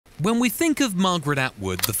When we think of Margaret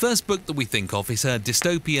Atwood, the first book that we think of is her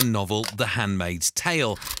dystopian novel The Handmaid's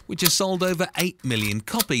Tale, which has sold over 8 million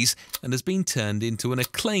copies and has been turned into an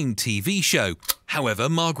acclaimed TV show. However,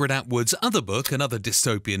 Margaret Atwood's other book, another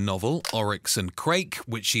dystopian novel, Oryx and Crake,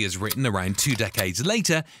 which she has written around 2 decades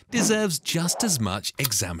later, deserves just as much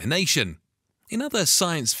examination. In other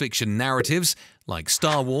science fiction narratives, like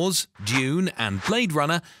Star Wars, Dune and Blade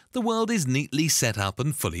Runner, the world is neatly set up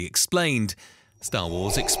and fully explained. Star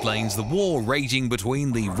Wars explains the war raging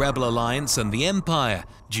between the Rebel Alliance and the Empire.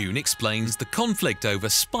 Dune explains the conflict over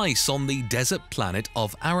spice on the desert planet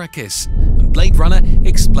of Arrakis. And Blade Runner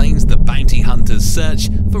explains the bounty hunter's search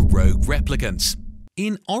for rogue replicants.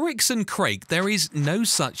 In Oryx and Crake, there is no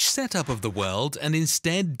such setup of the world and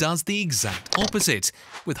instead does the exact opposite,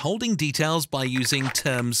 withholding details by using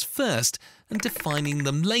terms first and defining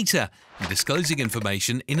them later, and disclosing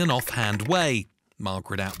information in an offhand way.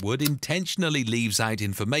 Margaret Atwood intentionally leaves out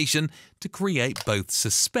information to create both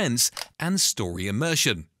suspense and story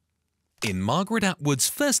immersion. In Margaret Atwood's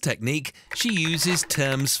first technique, she uses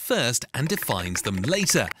terms first and defines them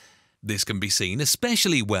later. This can be seen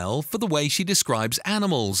especially well for the way she describes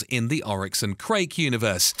animals in the Oryx and Crake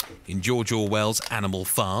universe. In George Orwell's Animal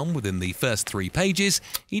Farm, within the first 3 pages,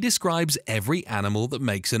 he describes every animal that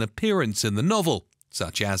makes an appearance in the novel,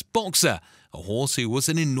 such as Boxer, a horse who was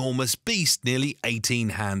an enormous beast nearly 18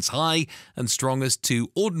 hands high and strong as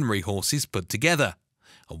 2 ordinary horses put together.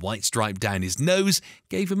 A white stripe down his nose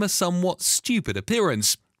gave him a somewhat stupid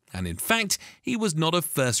appearance, and in fact he was not of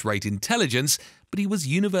first-rate intelligence, but he was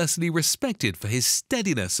universally respected for his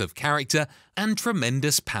steadiness of character and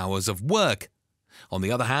tremendous powers of work. On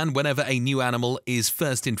the other hand, whenever a new animal is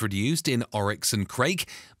first introduced in Oryx and Crake,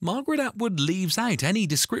 Margaret Atwood leaves out any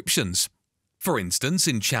descriptions. For instance,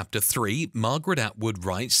 in Chapter 3, Margaret Atwood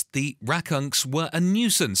writes the rakunks were a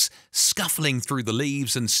nuisance, scuffling through the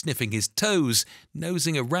leaves and sniffing his toes,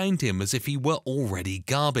 nosing around him as if he were already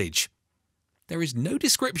garbage. There is no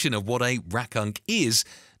description of what a rakunk is,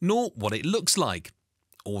 nor what it looks like.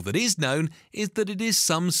 All that is known is that it is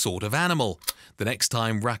some sort of animal. The next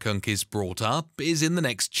time rakunk is brought up is in the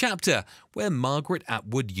next chapter, where Margaret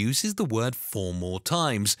Atwood uses the word 4 more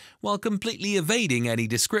times, while completely evading any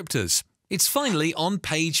descriptors. It's finally on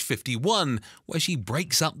page 51, where she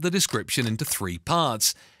breaks up the description into 3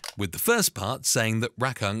 parts, with the first part saying that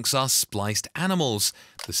rakunks are spliced animals,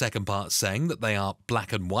 the second part saying that they are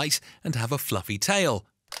black and white and have a fluffy tail,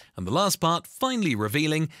 and the last part finally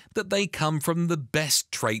revealing that they come from the best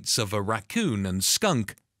traits of a raccoon and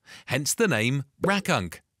skunk, hence the name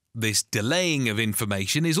rakunk. This delaying of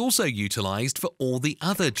information is also utilised for all the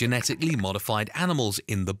other genetically modified animals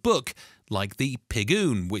in the book, like the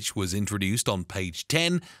pigoon, which was introduced on page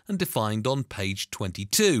 10 and defined on page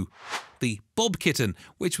 22, the bobkitten,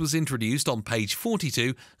 which was introduced on page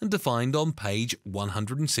 42 and defined on page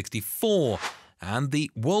 164, and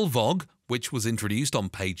the wolvog, which was introduced on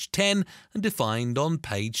page 10 and defined on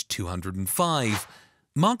page 205.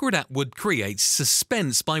 Margaret Atwood creates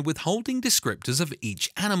suspense by withholding descriptors of each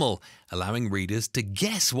animal, allowing readers to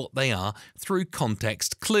guess what they are through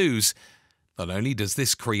context clues. Not only does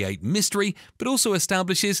this create mystery, but also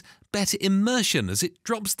establishes better immersion as it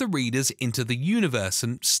drops the readers into the universe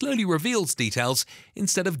and slowly reveals details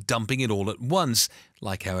instead of dumping it all at once,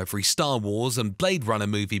 like how every Star Wars and Blade Runner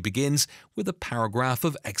movie begins with a paragraph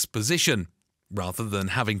of exposition. Rather than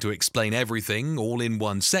having to explain everything all in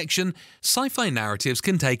one section, sci-fi narratives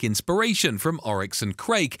can take inspiration from Oryx and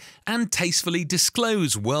Crake and tastefully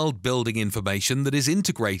disclose world-building information that is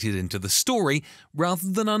integrated into the story rather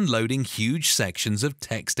than unloading huge sections of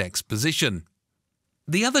text exposition.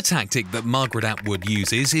 The other tactic that Margaret Atwood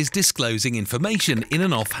uses is disclosing information in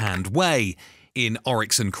an offhand way. In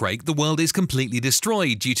Oryx and Crake, the world is completely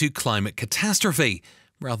destroyed due to climate catastrophe.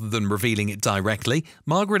 Rather than revealing it directly,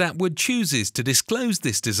 Margaret Atwood chooses to disclose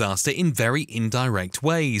this disaster in very indirect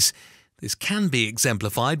ways. This can be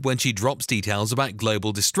exemplified when she drops details about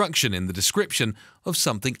global destruction in the description of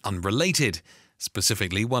something unrelated,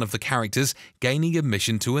 specifically one of the characters gaining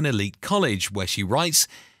admission to an elite college where she writes,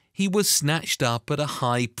 "He was snatched up at a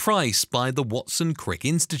high price by the Watson Crick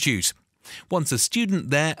Institute. Once a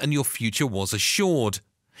student there and your future was assured.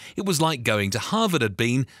 It was like going to Harvard had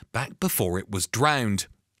been back before it was drowned."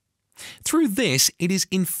 Through this, it is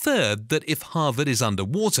inferred that if Harvard is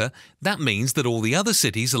underwater, that means that all the other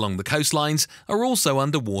cities along the coastlines are also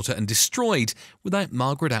underwater and destroyed, without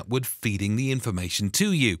Margaret Atwood feeding the information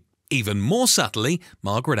to you. Even more subtly,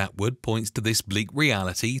 Margaret Atwood points to this bleak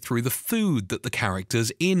reality through the food that the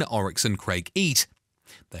characters in Oryx and Crake eat.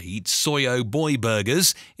 They eat soyo boy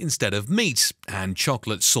burgers instead of meat, and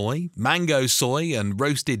chocolate soy, mango soy, and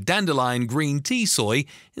roasted dandelion green tea soy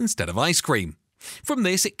instead of ice cream. From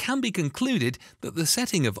this, it can be concluded that the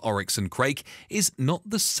setting of Oryx and Crake is not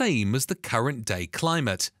the same as the current day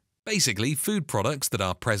climate. Basically, food products that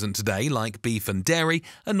are present today, like beef and dairy,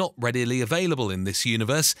 are not readily available in this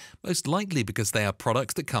universe, most likely because they are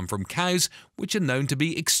products that come from cows, which are known to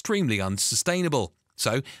be extremely unsustainable.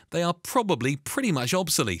 So, they are probably pretty much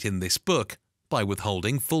obsolete in this book. By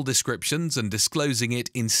withholding full descriptions and disclosing it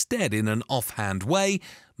instead in an offhand way,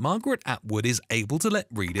 Margaret Atwood is able to let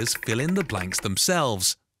readers fill in the blanks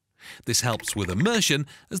themselves. This helps with immersion,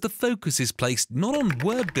 as the focus is placed not on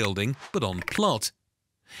word building but on plot.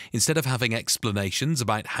 Instead of having explanations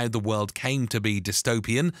about how the world came to be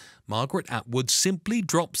dystopian, Margaret Atwood simply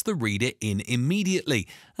drops the reader in immediately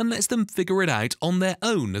and lets them figure it out on their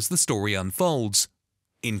own as the story unfolds.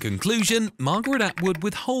 In conclusion, Margaret Atwood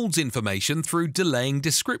withholds information through delaying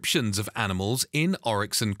descriptions of animals in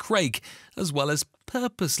Oryx and Crake, as well as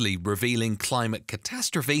purposely revealing climate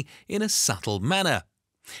catastrophe in a subtle manner.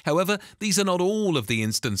 However, these are not all of the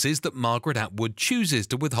instances that Margaret Atwood chooses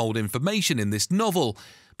to withhold information in this novel,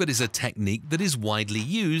 but is a technique that is widely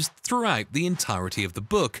used throughout the entirety of the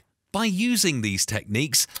book. By using these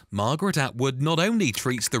techniques, Margaret Atwood not only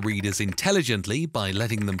treats the readers intelligently by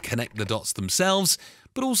letting them connect the dots themselves,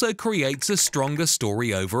 but also creates a stronger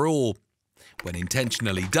story overall. When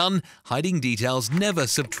intentionally done, hiding details never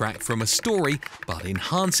subtract from a story, but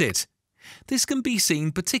enhance it. This can be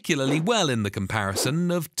seen particularly well in the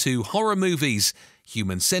comparison of two horror movies,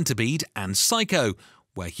 Human Centipede and Psycho,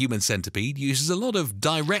 where Human Centipede uses a lot of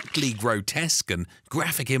directly grotesque and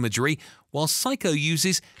graphic imagery, while Psycho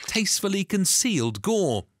uses tastefully concealed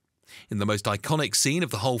gore. In the most iconic scene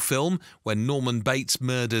of the whole film, when Norman Bates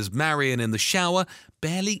murders Marion in the shower,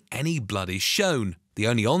 barely any blood is shown. The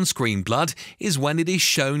only on-screen blood is when it is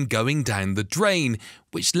shown going down the drain,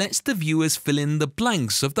 which lets the viewers fill in the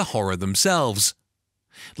blanks of the horror themselves.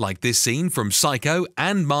 Like this scene from Psycho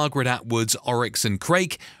and Margaret Atwood's Oryx and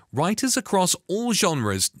Crake, writers across all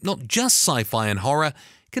genres, not just sci-fi and horror,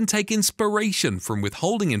 can take inspiration from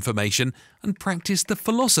withholding information and practice the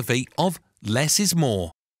philosophy of less is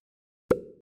more.